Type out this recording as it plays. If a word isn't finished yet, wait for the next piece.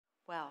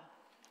Well,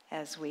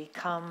 as we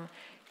come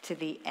to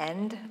the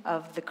end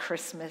of the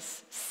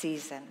Christmas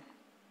season,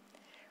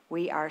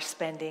 we are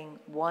spending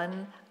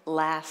one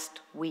last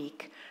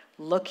week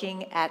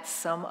looking at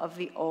some of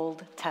the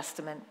Old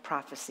Testament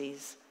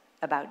prophecies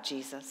about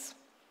Jesus.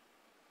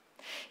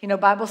 You know,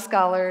 Bible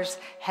scholars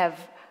have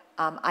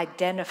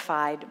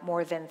identified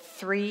more than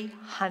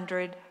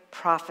 300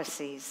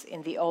 prophecies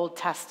in the Old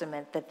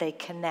Testament that they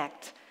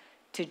connect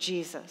to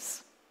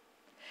Jesus.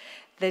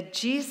 The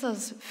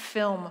Jesus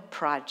Film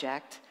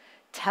Project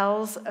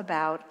tells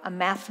about a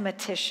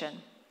mathematician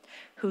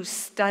who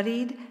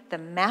studied the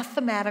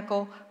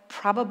mathematical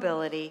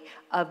probability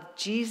of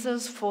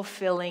Jesus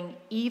fulfilling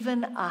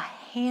even a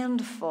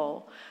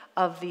handful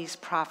of these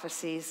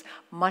prophecies,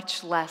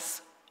 much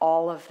less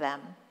all of them.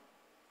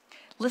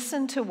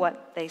 Listen to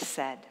what they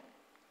said.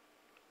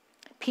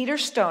 Peter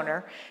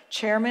Stoner,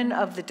 chairman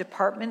of the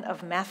Department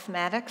of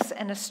Mathematics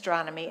and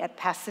Astronomy at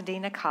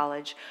Pasadena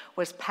College,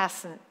 was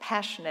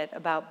passionate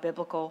about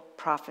biblical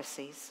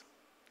prophecies.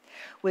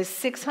 With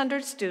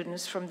 600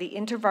 students from the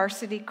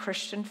InterVarsity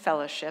Christian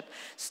Fellowship,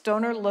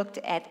 Stoner looked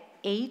at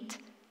 8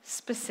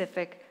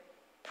 specific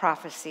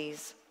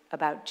prophecies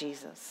about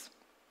Jesus.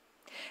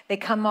 They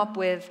come up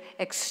with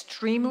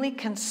extremely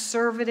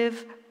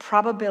conservative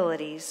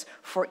probabilities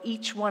for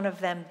each one of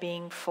them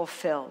being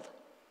fulfilled.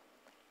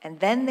 And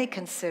then they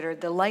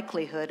considered the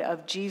likelihood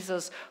of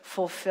Jesus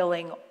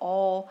fulfilling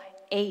all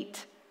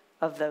 8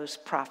 of those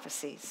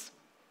prophecies.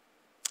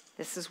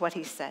 This is what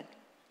he said.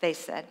 They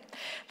said,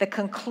 the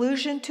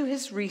conclusion to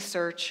his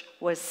research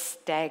was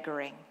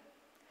staggering.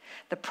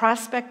 The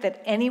prospect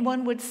that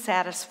anyone would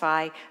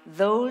satisfy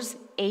those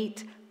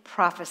 8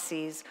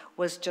 prophecies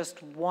was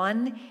just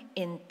 1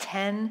 in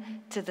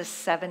 10 to the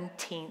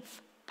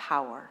 17th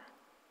power.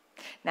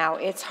 Now,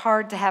 it's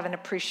hard to have an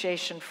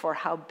appreciation for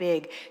how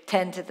big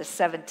 10 to the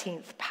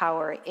 17th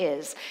power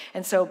is.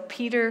 And so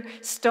Peter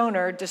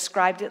Stoner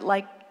described it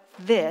like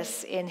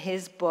this in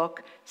his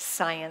book,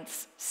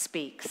 Science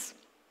Speaks.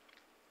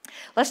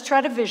 Let's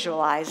try to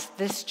visualize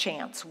this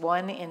chance,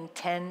 1 in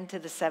 10 to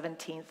the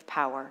 17th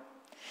power.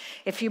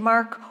 If you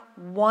mark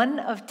 1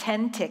 of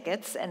 10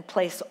 tickets and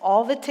place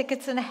all the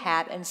tickets in a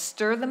hat and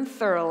stir them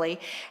thoroughly,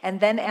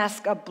 and then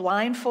ask a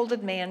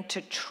blindfolded man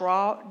to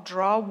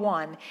draw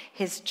one,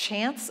 his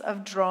chance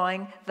of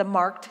drawing the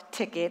marked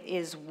ticket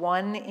is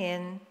 1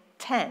 in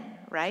 10,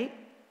 right?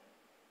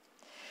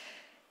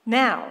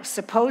 Now,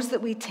 suppose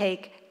that we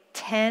take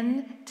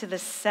 10 to the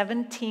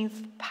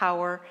 17th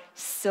power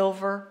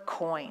silver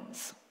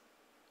coins,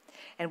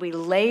 and we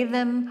lay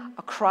them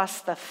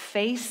across the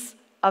face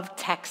of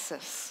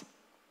Texas.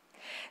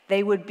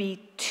 They would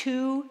be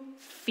 2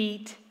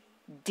 feet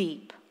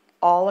deep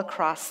all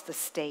across the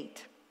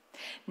state.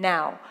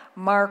 Now,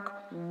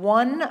 mark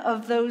 1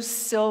 of those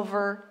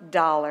silver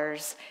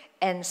dollars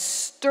and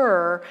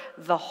stir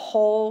the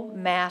whole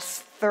mass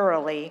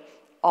thoroughly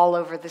all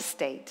over the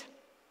state.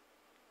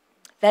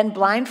 Then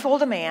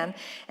blindfold a man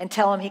and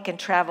tell him he can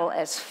travel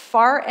as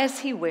far as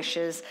he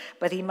wishes,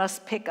 but he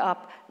must pick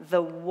up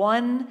the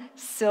 1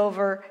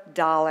 silver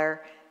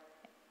dollar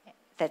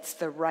that's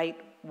the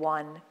right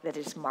one that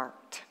is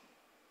marked.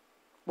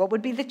 What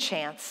would be the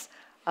chance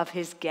of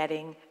his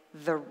getting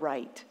the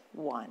right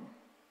one?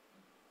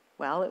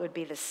 Well, it would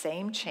be the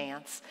same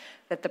chance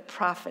that the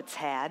prophets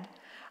had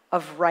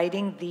of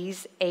writing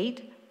these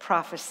 8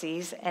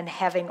 prophecies and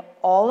having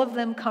all of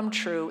them come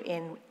true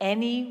in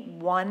any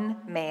one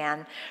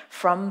man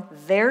from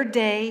their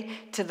day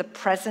to the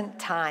present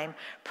time,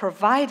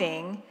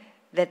 providing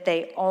that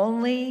they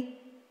only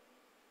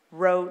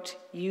wrote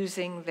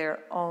using their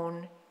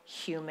own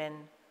human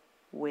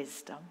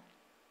wisdom.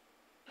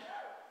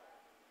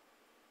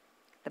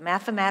 The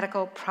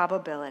mathematical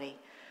probability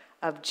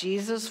of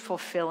Jesus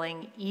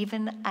fulfilling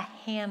even a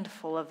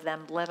handful of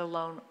them, let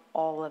alone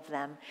all of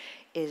them,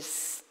 is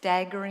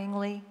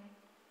staggeringly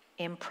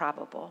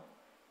improbable,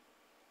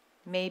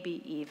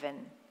 maybe even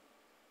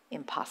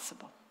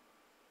impossible.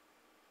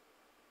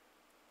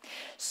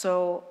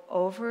 So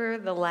over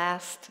the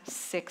last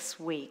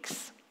 6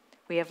 weeks,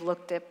 we have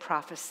looked at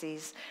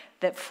prophecies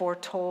that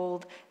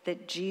foretold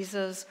that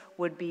Jesus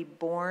would be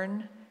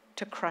born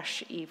to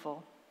crush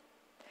evil,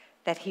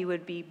 that he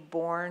would be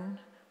born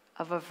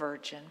of a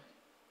virgin,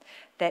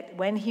 that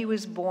when he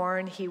was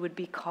born, he would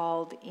be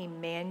called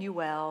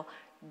Emmanuel,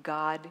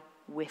 God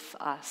with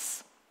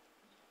us,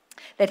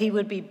 that he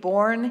would be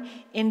born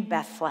in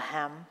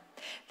Bethlehem,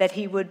 that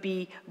he would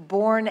be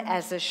born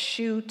as a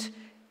shoot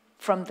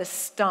from the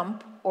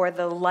stump or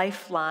the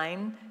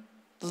lifeline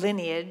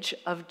lineage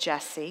of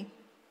Jesse,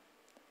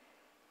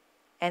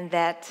 and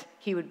that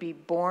he would be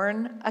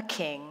born a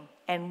king,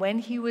 and when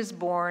he was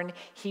born,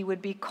 he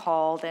would be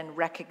called and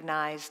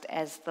recognized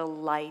as the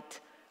light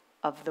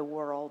of the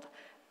world.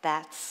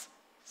 That's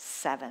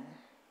 7.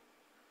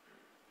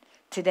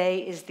 Today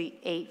is the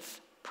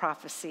 8th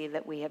prophecy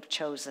that we have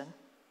chosen.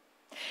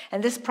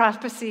 And this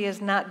prophecy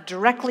is not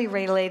directly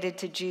related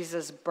to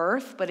Jesus'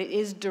 birth, but it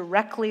is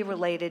directly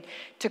related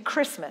to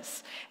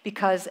Christmas,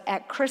 because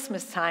at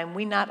Christmas time,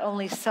 we not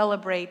only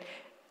celebrate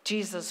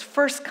Jesus'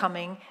 first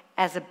coming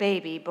as a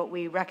baby, but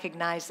we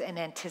recognize and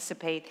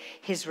anticipate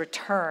his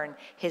return,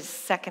 his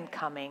second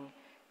coming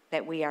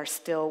that we are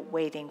still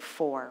waiting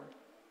for.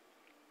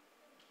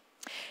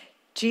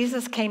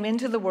 Jesus came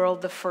into the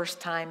world the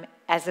first time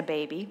as a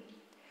baby,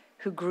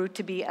 who grew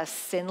to be a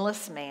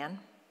sinless man,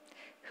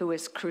 who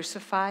was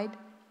crucified,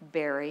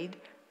 buried,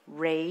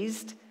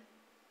 raised,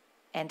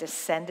 and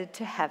ascended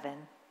to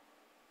heaven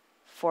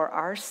for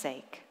our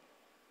sake,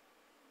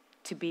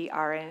 to be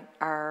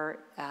our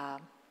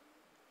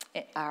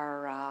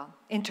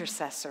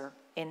intercessor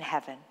in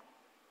heaven.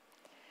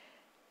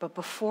 But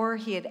before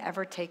he had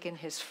ever taken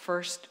his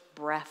first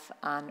breath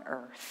on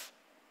earth,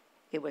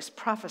 it was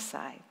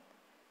prophesied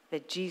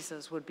that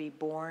Jesus would be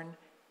born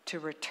to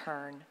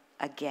return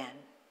again.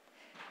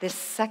 This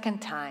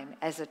second time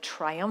as a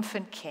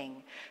triumphant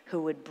king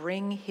who would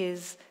bring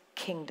his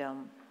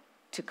kingdom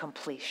to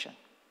completion.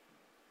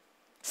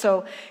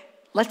 So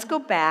let's go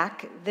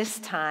back this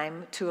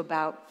time to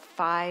about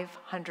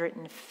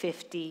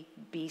 550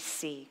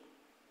 BC,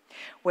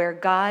 where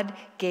God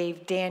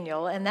gave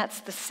Daniel, and that's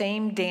the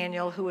same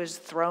Daniel who was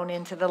thrown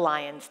into the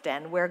lion's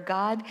den, where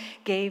God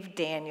gave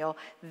Daniel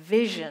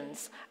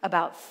visions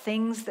about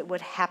things that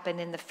would happen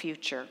in the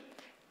future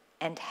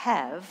and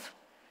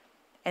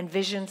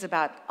visions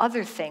about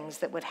other things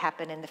that would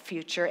happen in the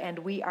future, and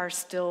we are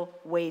still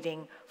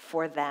waiting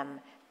for them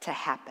to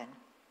happen.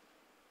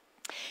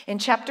 In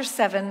chapter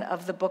 7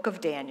 of the book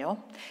of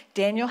Daniel,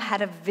 Daniel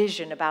had a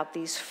vision about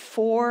these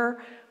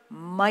 4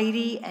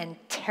 mighty and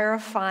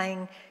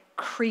terrifying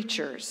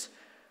creatures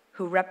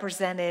who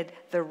represented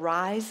the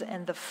rise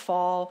and the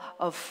fall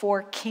of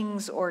 4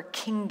 kings or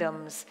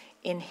kingdoms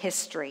in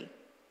history.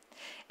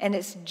 And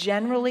it's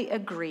generally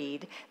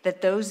agreed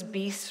that those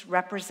beasts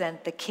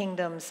represent the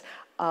kingdoms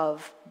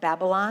of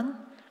Babylon,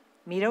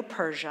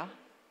 Medo-Persia,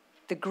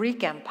 the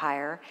Greek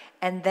Empire,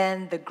 and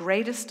then the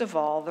greatest of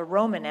all, the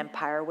Roman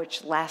Empire,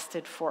 which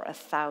lasted for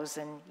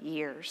 1,000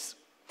 years.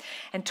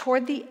 And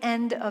toward the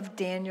end of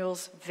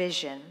Daniel's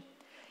vision,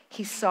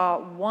 he saw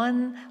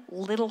one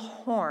little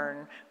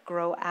horn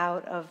grow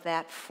out of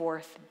that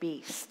 4th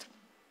beast.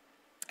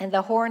 And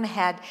the horn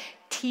had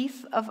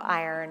teeth of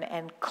iron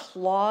and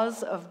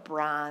claws of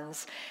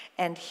bronze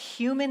and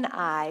human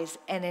eyes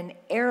and an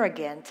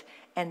arrogant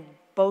and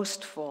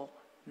boastful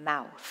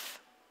mouth.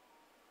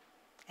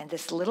 And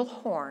this little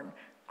horn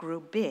grew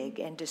big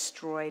and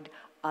destroyed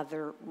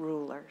other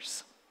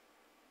rulers.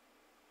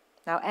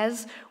 Now,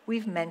 as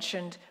we've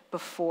mentioned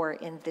before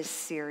in this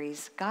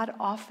series, God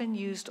often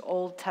used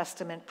Old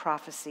Testament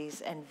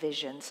prophecies and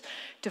visions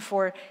to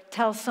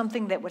foretell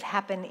something that would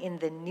happen in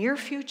the near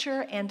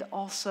future and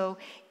also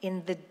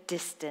in the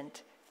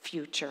distant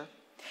future.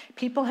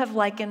 People have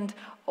likened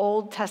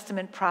Old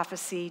Testament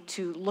prophecy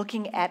to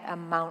looking at a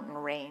mountain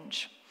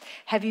range.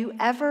 Have you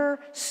ever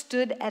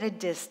stood at a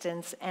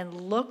distance and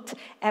looked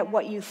at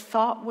what you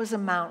thought was a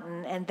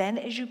mountain, and then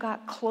as you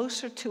got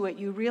closer to it,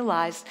 you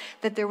realized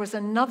that there was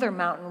another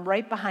mountain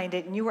right behind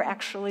it, and you were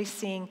actually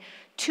seeing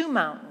 2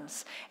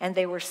 mountains, and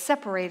they were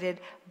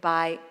separated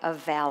by a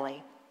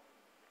valley?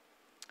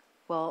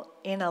 Well,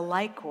 in a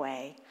like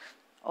way,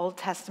 Old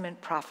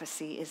Testament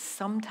prophecy is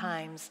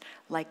sometimes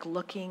like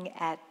looking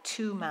at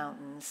 2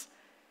 mountains,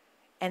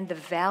 and the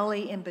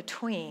valley in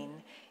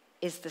between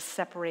is the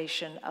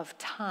separation of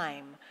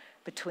time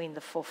between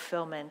the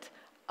fulfillment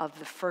of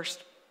the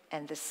first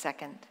and the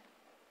second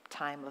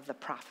time of the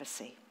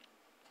prophecy.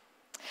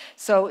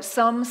 So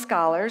some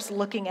scholars,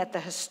 looking at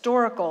the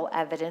historical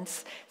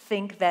evidence,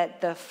 think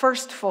that the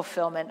first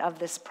fulfillment of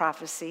this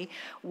prophecy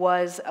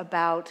was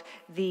about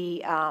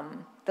the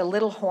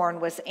little horn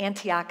was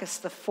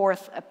Antiochus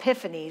IV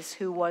Epiphanes,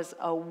 who was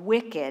a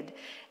wicked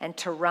and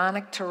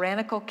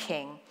tyrannical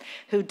king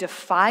who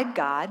defied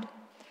God,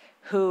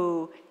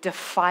 who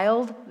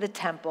defiled the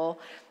temple,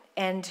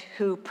 and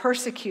who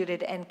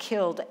persecuted and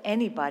killed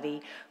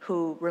anybody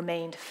who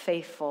remained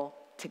faithful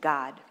to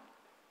God.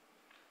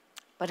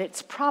 But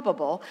it's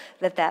probable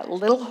that that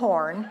little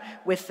horn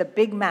with the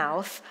big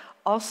mouth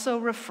also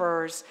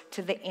refers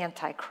to the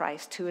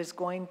Antichrist, who is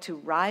going to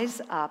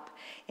rise up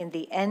in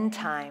the end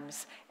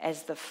times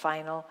as the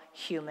final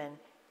human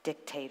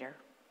dictator.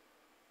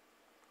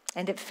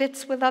 And it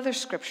fits with other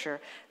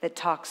scripture that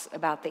talks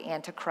about the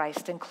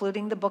Antichrist,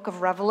 including the book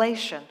of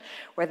Revelation,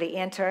 where the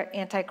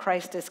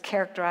Antichrist is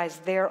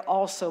characterized there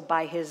also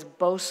by his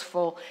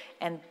boastful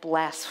and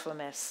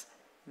blasphemous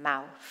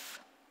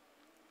mouth.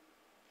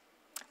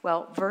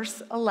 Well,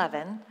 verse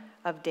 11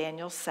 of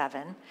Daniel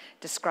 7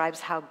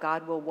 describes how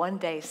God will one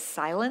day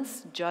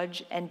silence,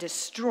 judge, and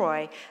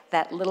destroy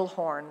that little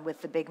horn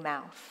with the big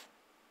mouth.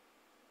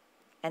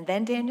 And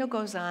then Daniel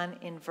goes on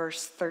in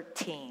verse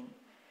 13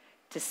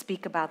 to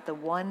speak about the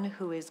one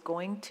who is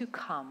going to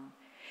come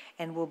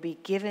and will be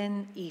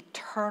given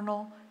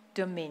eternal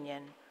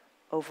dominion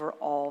over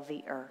all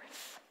the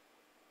earth.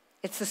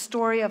 It's the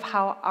story of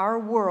how our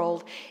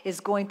world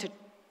is going to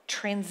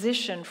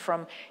transition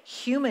from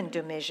human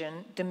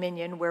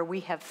dominion, where we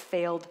have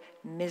failed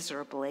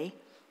miserably,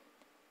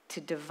 to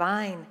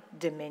divine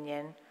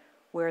dominion,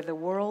 where the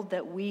world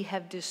that we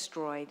have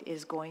destroyed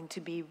is going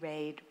to be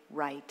made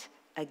right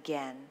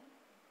again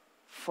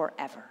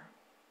forever.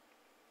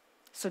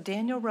 So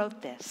Daniel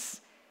wrote this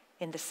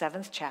in the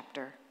 7th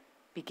chapter,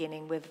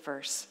 beginning with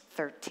verse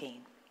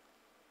 13.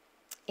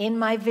 In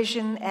my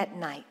vision at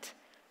night,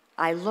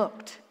 I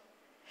looked,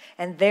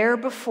 and there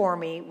before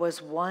me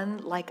was one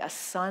like a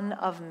son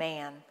of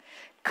man,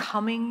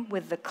 coming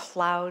with the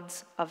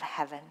clouds of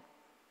heaven.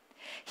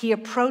 He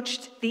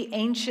approached the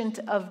Ancient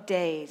of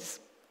Days,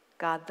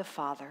 God the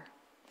Father,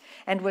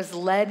 and was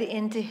led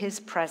into his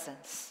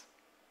presence.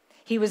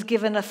 He was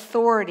given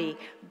authority,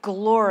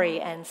 glory,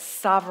 and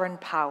sovereign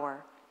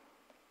power.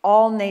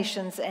 All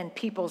nations and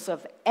peoples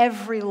of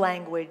every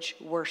language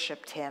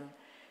worshiped him.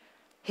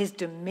 His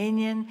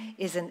dominion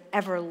is an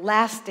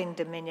everlasting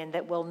dominion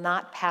that will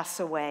not pass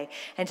away,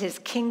 and his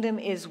kingdom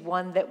is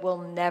one that will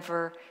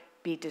never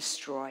be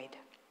destroyed.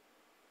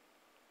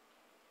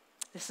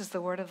 This is the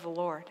word of the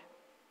Lord.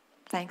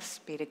 Thanks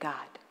be to God.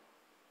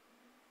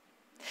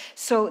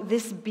 So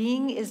this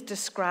being is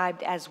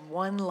described as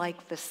one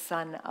like the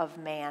Son of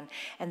Man.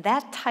 And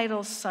that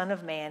title, Son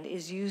of Man,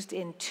 is used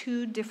in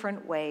two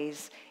different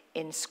ways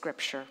in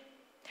Scripture.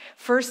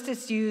 First,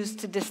 it's used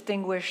to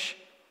distinguish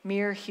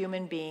mere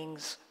human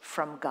beings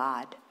from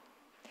God.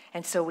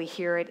 And so we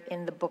hear it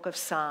in the book of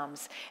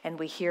Psalms, and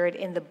we hear it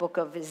in the book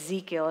of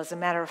Ezekiel. As a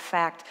matter of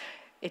fact,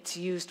 it's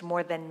used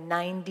more than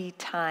 90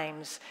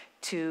 times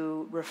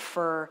to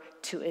refer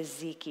to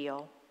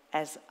Ezekiel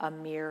as a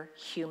mere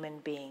human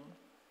being.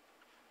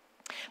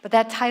 But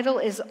that title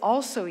is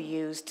also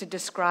used to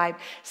describe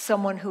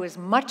someone who is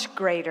much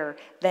greater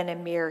than a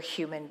mere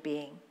human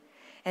being.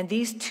 And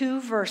these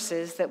two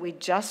verses that we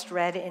just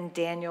read in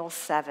Daniel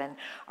 7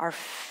 are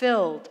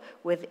filled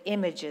with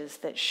images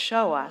that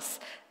show us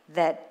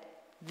that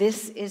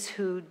this is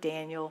who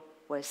Daniel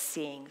was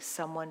seeing,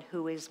 someone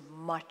who is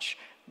much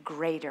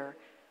greater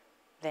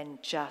than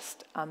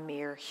just a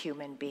mere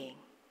human being.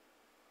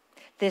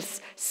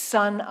 This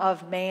Son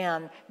of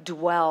Man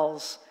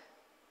dwells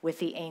with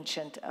the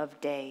Ancient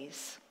of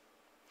Days.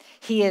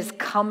 He is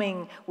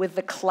coming with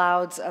the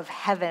clouds of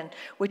heaven,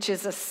 which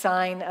is a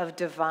sign of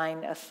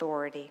divine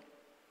authority.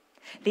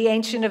 The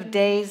Ancient of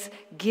Days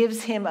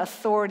gives him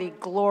authority,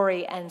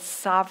 glory, and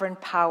sovereign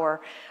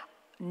power.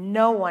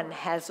 No one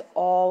has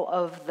all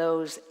of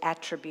those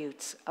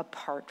attributes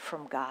apart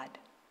from God.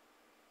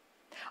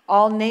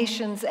 All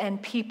nations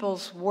and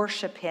peoples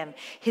worship him.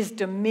 His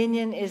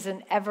dominion is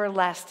an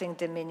everlasting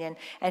dominion,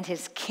 and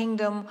his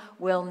kingdom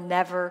will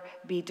never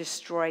be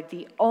destroyed.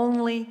 The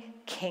only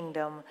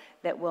kingdom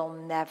that will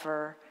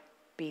never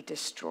be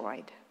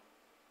destroyed.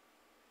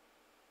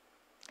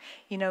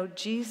 You know,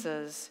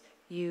 Jesus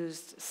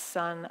used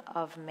Son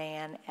of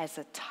Man as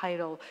a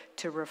title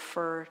to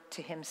refer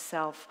to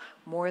himself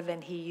more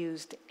than he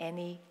used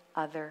any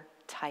other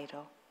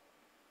title.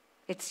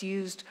 It's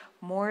used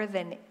more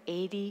than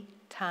 80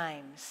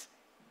 times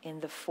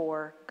in the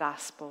 4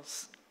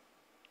 Gospels.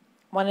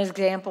 One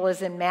example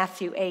is in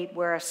Matthew 8,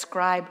 where a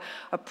scribe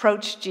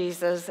approached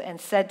Jesus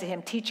and said to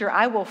him, "Teacher,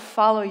 I will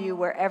follow you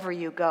wherever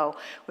you go,"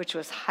 which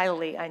was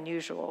highly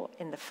unusual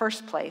in the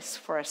first place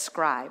for a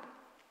scribe.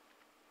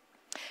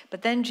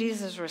 But then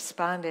Jesus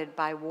responded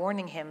by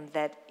warning him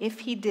that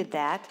if he did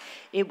that,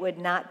 it would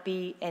not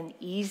be an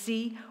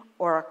easy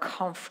or a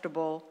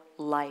comfortable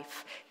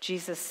life.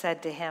 Jesus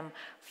said to him,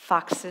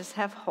 "Foxes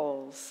have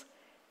holes,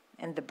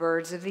 and the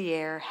birds of the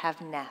air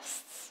have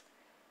nests,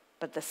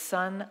 but the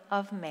Son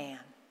of Man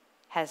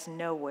has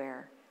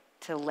nowhere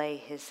to lay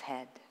his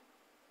head."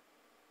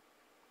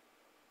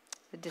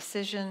 The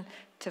decision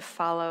to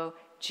follow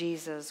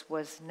Jesus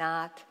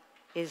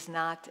is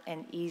not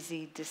an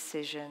easy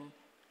decision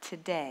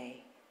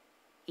today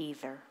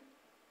either.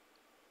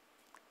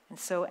 And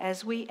so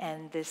as we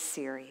end this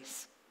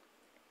series,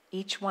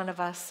 each one of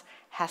us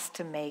has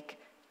to make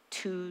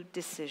 2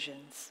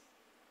 decisions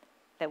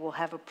that will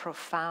have a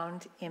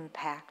profound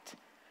impact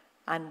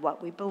on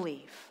what we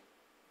believe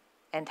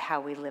and how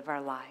we live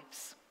our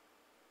lives.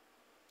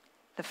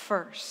 The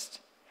first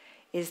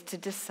is to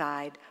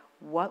decide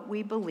what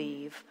we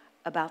believe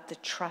about the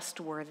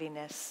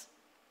trustworthiness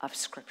of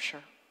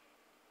Scripture.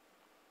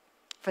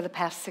 For the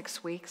past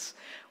 6 weeks,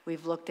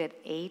 we've looked at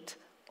 8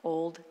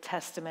 Old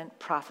Testament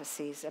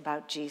prophecies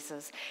about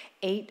Jesus,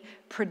 8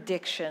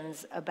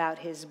 predictions about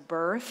his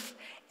birth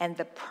and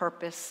the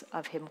purpose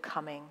of him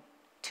coming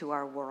to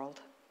our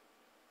world.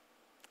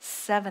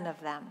 7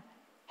 of them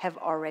have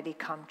already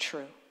come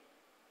true.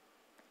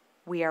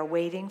 We are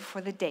waiting for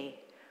the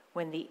day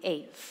when the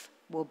 8th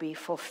will be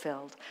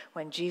fulfilled,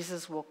 when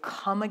Jesus will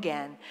come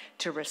again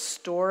to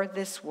restore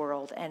this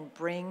world and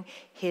bring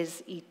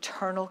his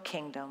eternal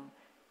kingdom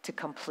to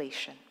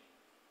completion.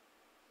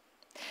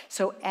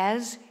 So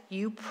as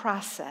you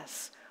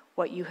process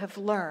what you have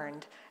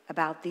learned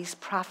about these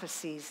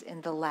prophecies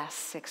in the last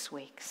 6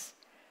 weeks,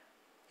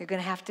 you're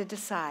going to have to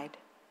decide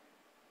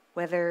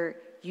whether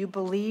you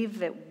believe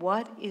that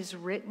what is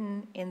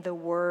written in the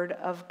Word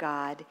of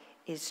God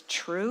is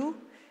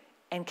true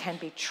and can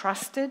be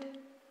trusted,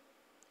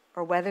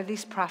 or whether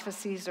these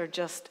prophecies are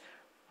just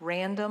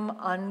random,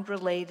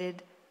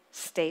 unrelated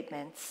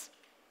statements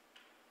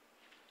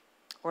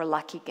or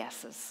lucky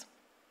guesses.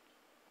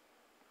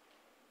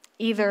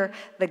 Either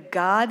the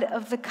God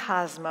of the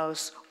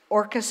cosmos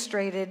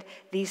orchestrated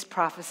these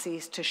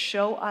prophecies to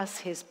show us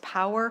his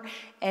power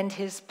and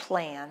his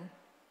plan,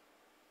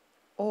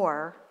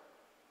 or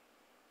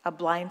a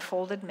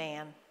blindfolded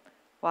man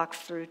walked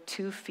through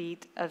 2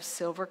 feet of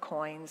silver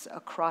coins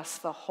across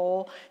the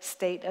whole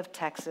state of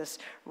Texas,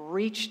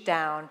 reached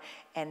down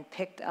and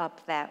picked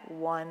up that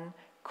one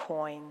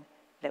coin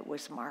that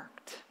was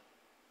marked.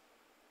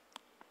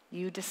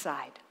 You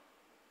decide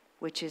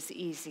which is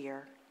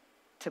easier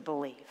to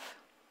believe.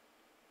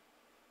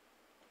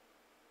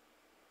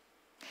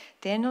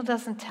 Daniel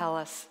doesn't tell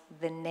us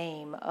the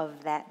name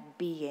of that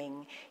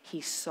being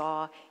he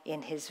saw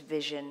in his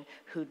vision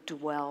who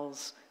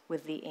dwells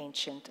with the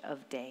Ancient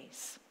of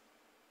Days.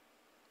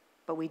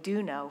 But we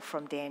do know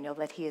from Daniel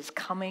that he is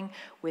coming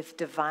with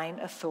divine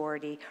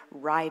authority,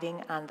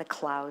 riding on the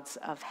clouds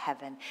of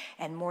heaven.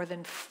 And more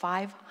than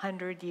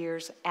 500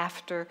 years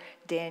after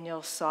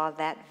Daniel saw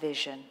that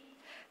vision,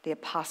 the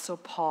Apostle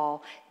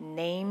Paul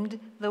named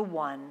the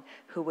one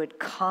who would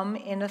come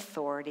in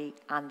authority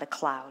on the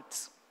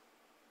clouds.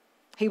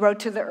 He wrote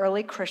to the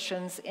early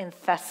Christians in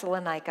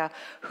Thessalonica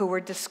who were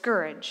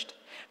discouraged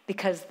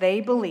because they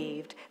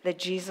believed that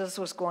Jesus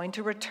was going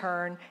to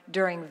return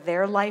during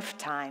their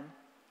lifetime.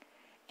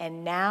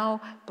 And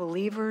now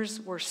believers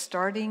were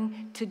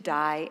starting to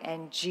die,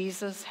 and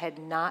Jesus had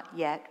not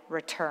yet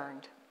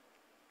returned.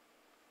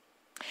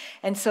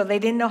 And so they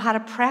didn't know how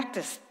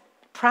to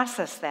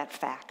process that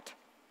fact.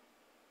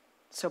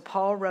 So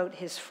Paul wrote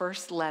his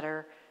first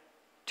letter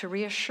to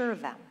reassure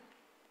them,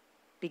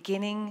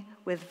 beginning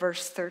with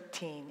verse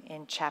 13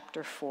 in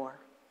chapter 4.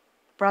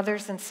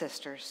 Brothers and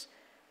sisters,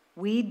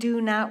 we do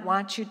not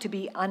want you to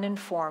be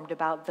uninformed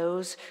about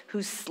those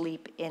who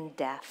sleep in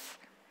death,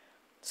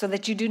 so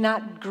that you do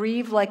not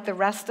grieve like the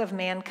rest of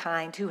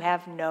mankind who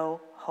have no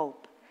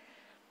hope.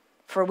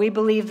 For we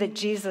believe that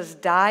Jesus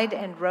died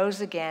and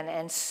rose again,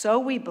 and so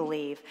we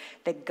believe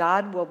that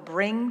God will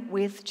bring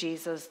with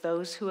Jesus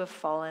those who have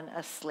fallen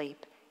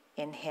asleep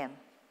in him.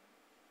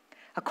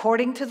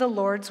 According to the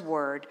Lord's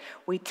word,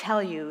 we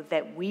tell you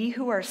that we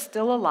who are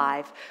still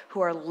alive,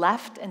 who are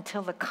left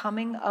until the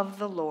coming of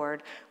the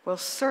Lord, will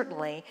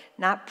certainly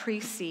not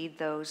precede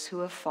those who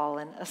have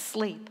fallen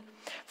asleep.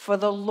 For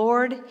the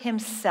Lord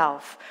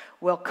himself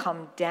will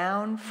come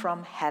down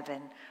from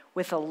heaven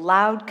with a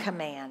loud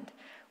command,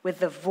 with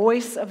the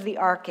voice of the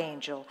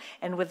archangel,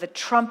 and with the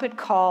trumpet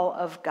call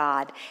of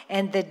God,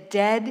 and the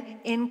dead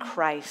in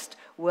Christ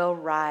will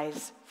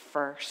rise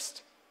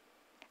first.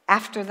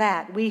 After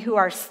that, we who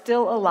are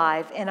still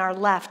alive and are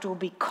left will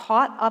be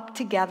caught up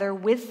together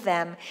with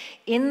them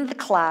in the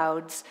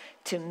clouds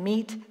to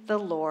meet the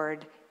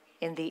Lord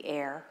in the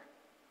air.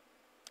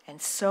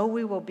 And so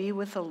we will be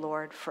with the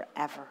Lord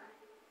forever.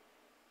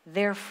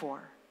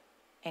 Therefore,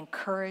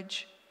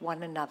 encourage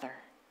one another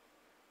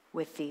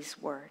with these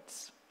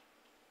words.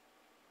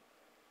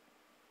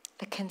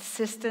 The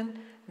consistent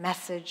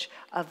message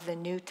of the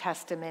New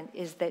Testament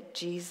is that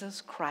Jesus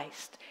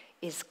Christ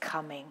is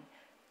coming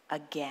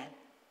again.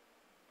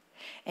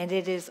 And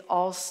it is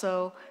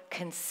also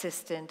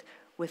consistent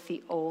with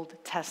the Old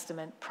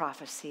Testament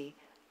prophecy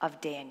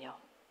of Daniel.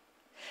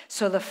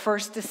 So the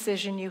first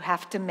decision you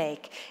have to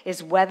make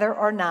is whether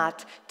or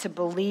not to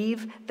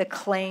believe the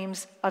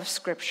claims of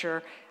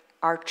Scripture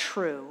are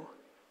true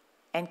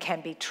and can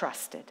be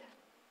trusted.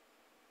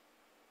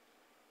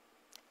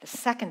 The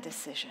second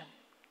decision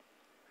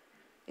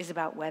is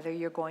about whether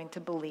you're going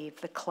to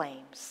believe the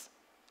claims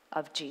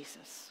of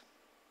Jesus.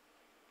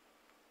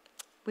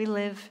 We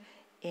live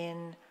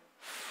in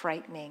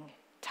frightening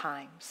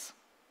times.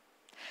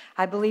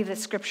 I believe that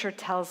Scripture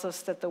tells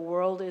us that the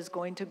world is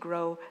going to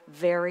grow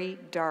very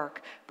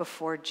dark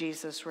before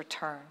Jesus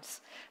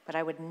returns. But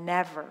I would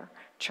never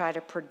try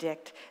to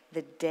predict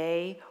the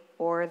day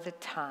or the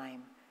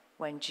time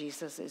when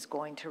Jesus is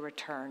going to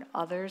return.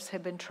 Others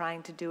have been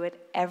trying to do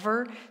it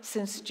ever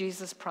since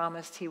Jesus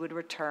promised he would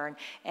return,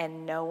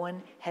 and no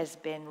one has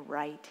been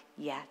right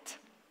yet.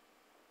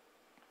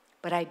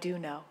 But I do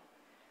know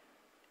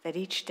that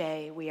each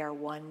day we are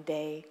one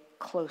day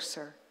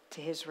closer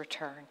to his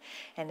return.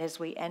 And as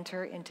we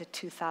enter into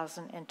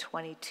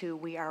 2022,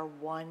 we are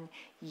 1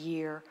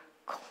 year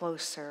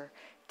closer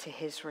to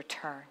his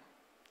return.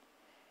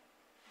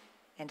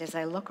 And as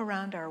I look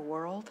around our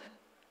world,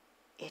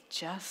 it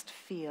just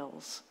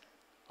feels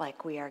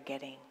like we are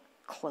getting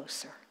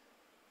closer.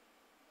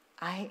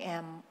 I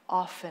am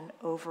often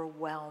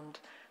overwhelmed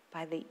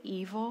by the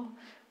evil,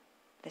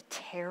 the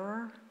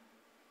terror,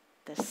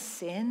 the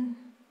sin,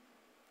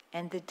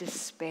 and the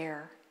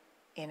despair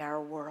in our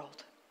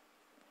world.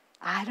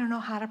 I don't know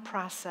how to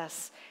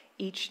process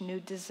each new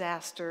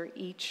disaster,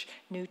 each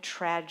new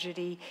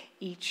tragedy,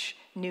 each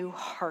new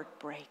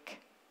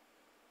heartbreak.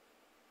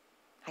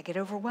 I get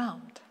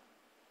overwhelmed,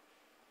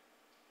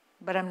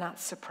 but I'm not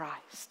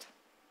surprised,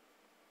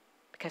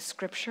 because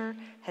Scripture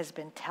has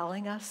been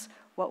telling us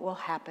what will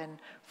happen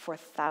for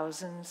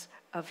thousands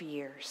of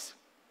years.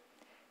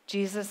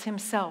 Jesus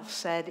himself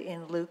said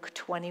in Luke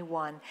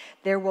 21,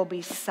 there will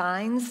be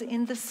signs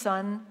in the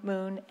sun,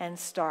 moon, and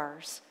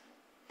stars.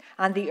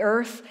 On the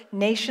earth,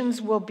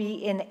 nations will be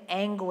in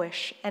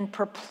anguish and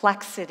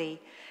perplexity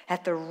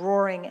at the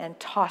roaring and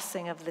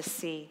tossing of the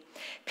sea.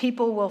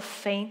 People will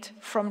faint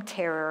from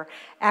terror,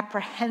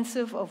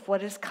 apprehensive of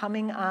what is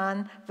coming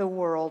on the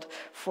world,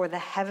 for the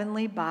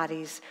heavenly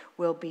bodies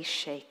will be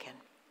shaken.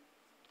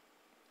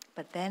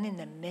 But then in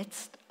the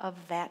midst of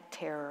that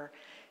terror,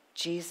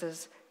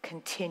 Jesus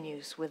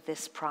continues with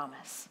this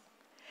promise.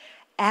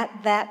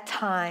 At that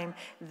time,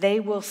 they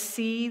will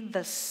see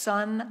the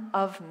Son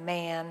of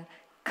Man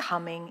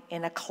coming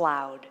in a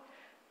cloud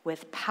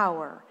with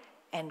power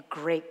and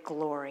great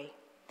glory.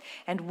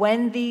 And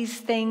when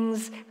these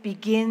things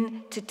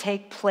begin to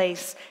take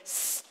place,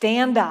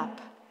 stand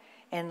up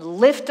and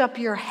lift up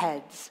your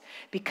heads,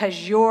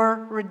 because your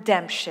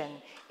redemption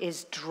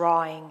is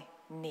drawing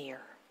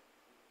near.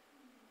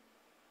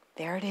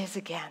 There it is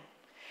again.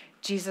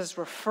 Jesus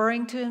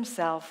referring to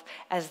himself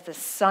as the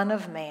Son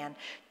of Man.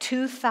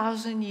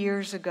 2,000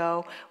 years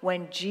ago,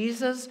 when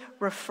Jesus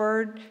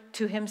referred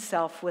to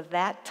himself with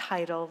that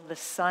title, the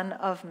Son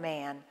of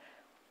Man,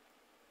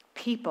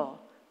 people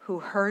who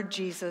heard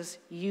Jesus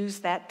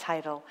use that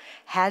title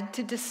had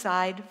to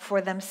decide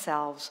for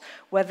themselves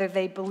whether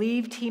they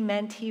believed he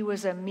meant he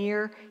was a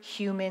mere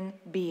human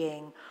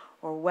being,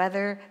 or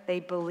whether they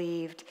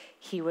believed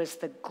he was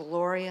the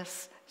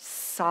glorious,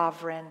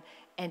 sovereign,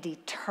 and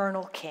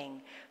eternal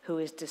King who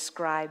is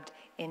described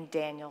in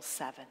Daniel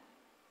 7.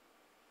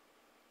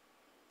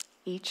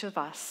 Each of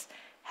us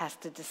has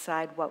to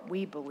decide what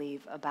we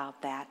believe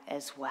about that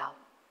as well.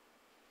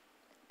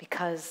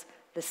 Because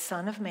the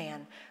Son of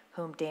Man,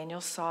 whom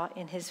Daniel saw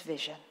in his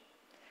vision,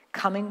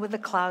 coming with the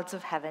clouds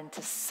of heaven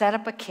to set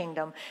up a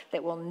kingdom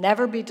that will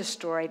never be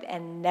destroyed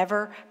and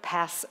never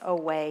pass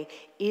away,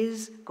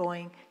 is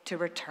going to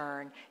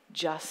return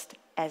just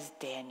as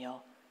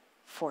Daniel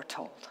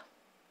foretold.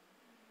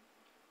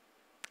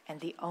 And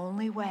the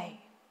only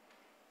way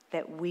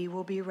that we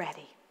will be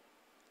ready,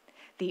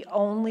 the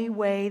only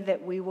way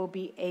that we will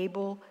be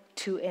able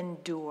to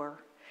endure,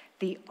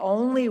 the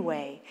only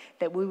way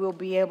that we will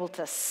be able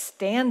to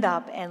stand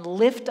up and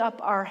lift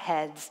up our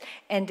heads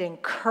and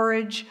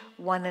encourage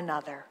one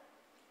another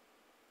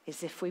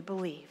is if we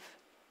believe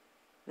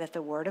that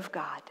the Word of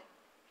God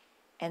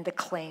and the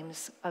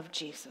claims of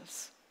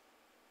Jesus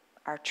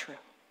are true.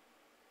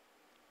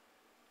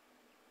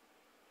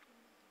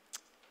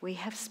 We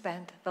have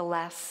spent the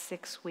last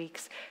 6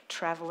 weeks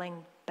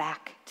traveling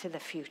back to the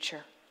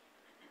future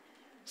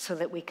so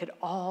that we could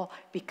all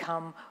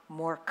become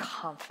more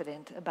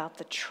confident about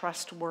the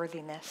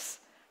trustworthiness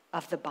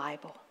of the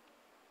Bible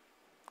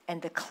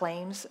and the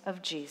claims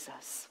of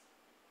Jesus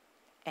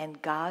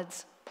and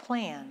God's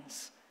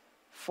plans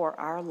for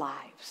our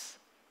lives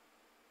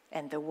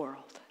and the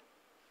world.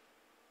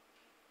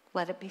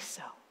 Let it be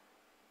so.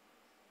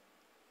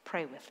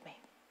 Pray with me.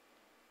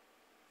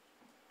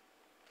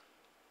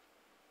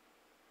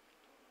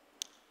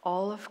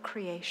 All of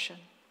creation,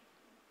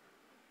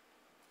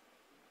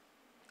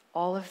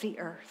 all of the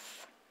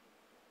earth,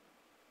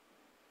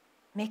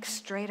 make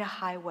straight a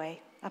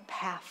highway, a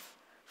path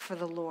for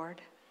the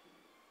Lord.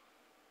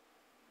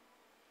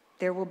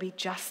 There will be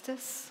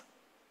justice.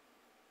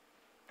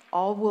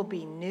 All will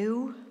be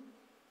new.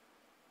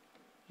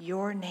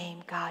 Your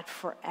name, God,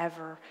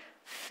 forever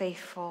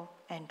faithful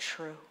and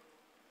true.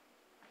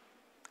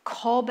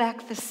 Call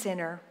back the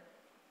sinner.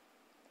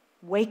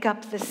 Wake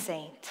up the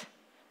saint.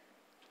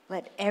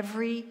 Let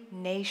every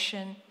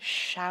nation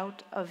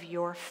shout of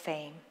your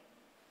fame.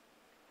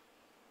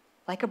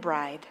 Like a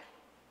bride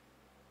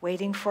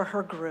waiting for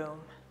her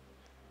groom,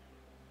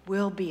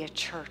 we'll be a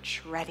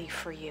church ready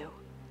for you.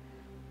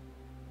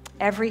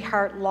 Every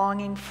heart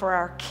longing for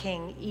our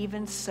King,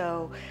 even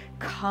so,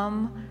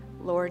 come,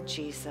 Lord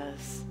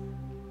Jesus,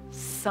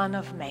 Son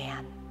of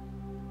Man,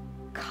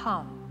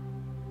 come.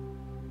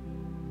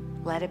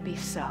 Let it be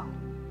so.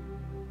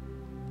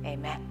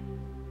 Amen.